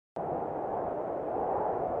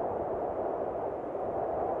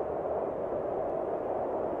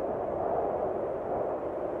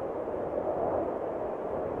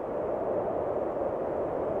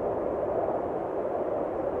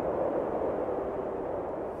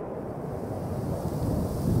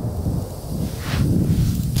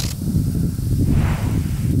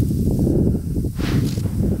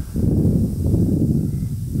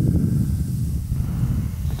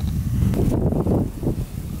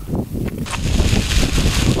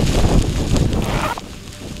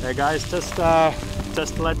Yeah, guys, just to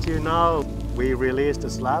let you know, we released the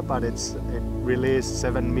slab, but it released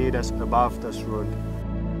 7 meters above the shroud.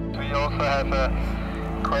 We also have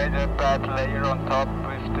quite a bad layer on top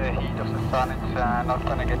with the heat of the sun. It's not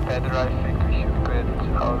going to get better. I think we should get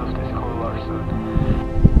out of this cooler soon.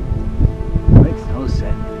 Makes no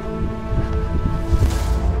sense.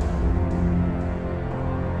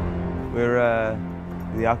 We're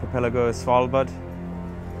the archipelago of Svalbard,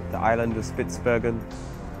 the island of Spitsbergen.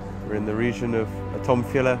 We're in the region of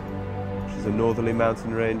Atomfjiella, which is a northerly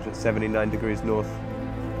mountain range at 79 degrees north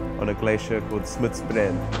on a glacier called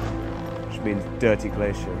Smutsbren, which means dirty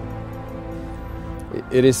glacier.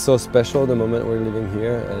 It is so special the moment we're living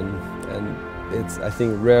here, and it's, I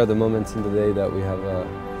think, rare the moments in the day that we have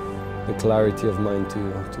the clarity of mind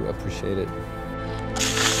to appreciate it.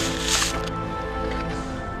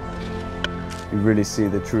 You really see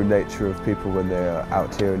the true nature of people when they are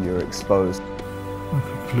out here and you're exposed. I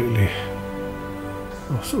completely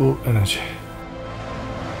lost all energy.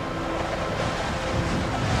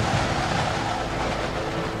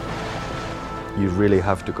 You really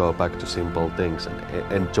have to go back to simple things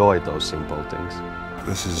and enjoy those simple things.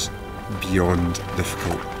 This is beyond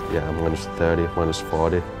difficult. Yeah, minus 30, minus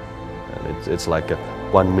 40. And it's like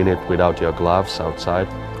 1 minute without your gloves outside,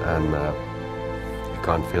 and you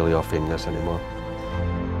can't feel your fingers anymore.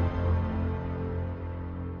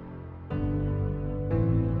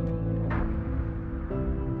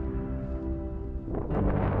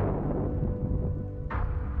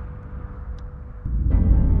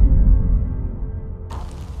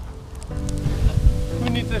 Who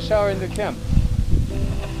needs a shower in the camp?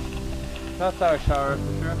 That's our shower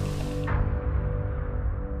for sure.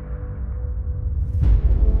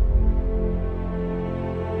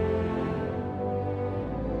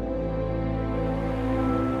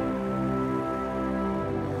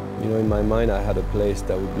 You know, in my mind I had a place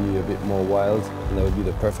that would be a bit more wild, and that would be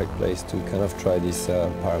the perfect place to kind of try this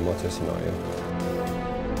paramotor scenario.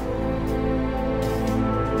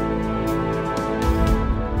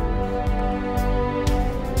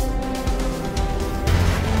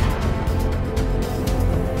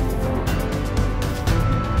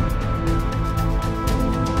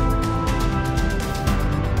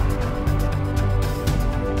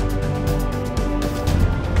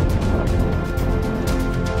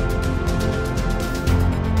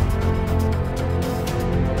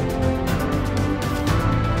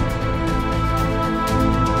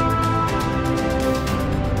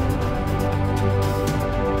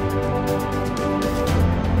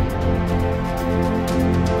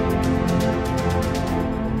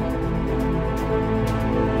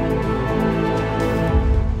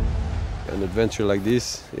 An adventure like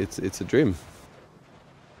this, it's a dream.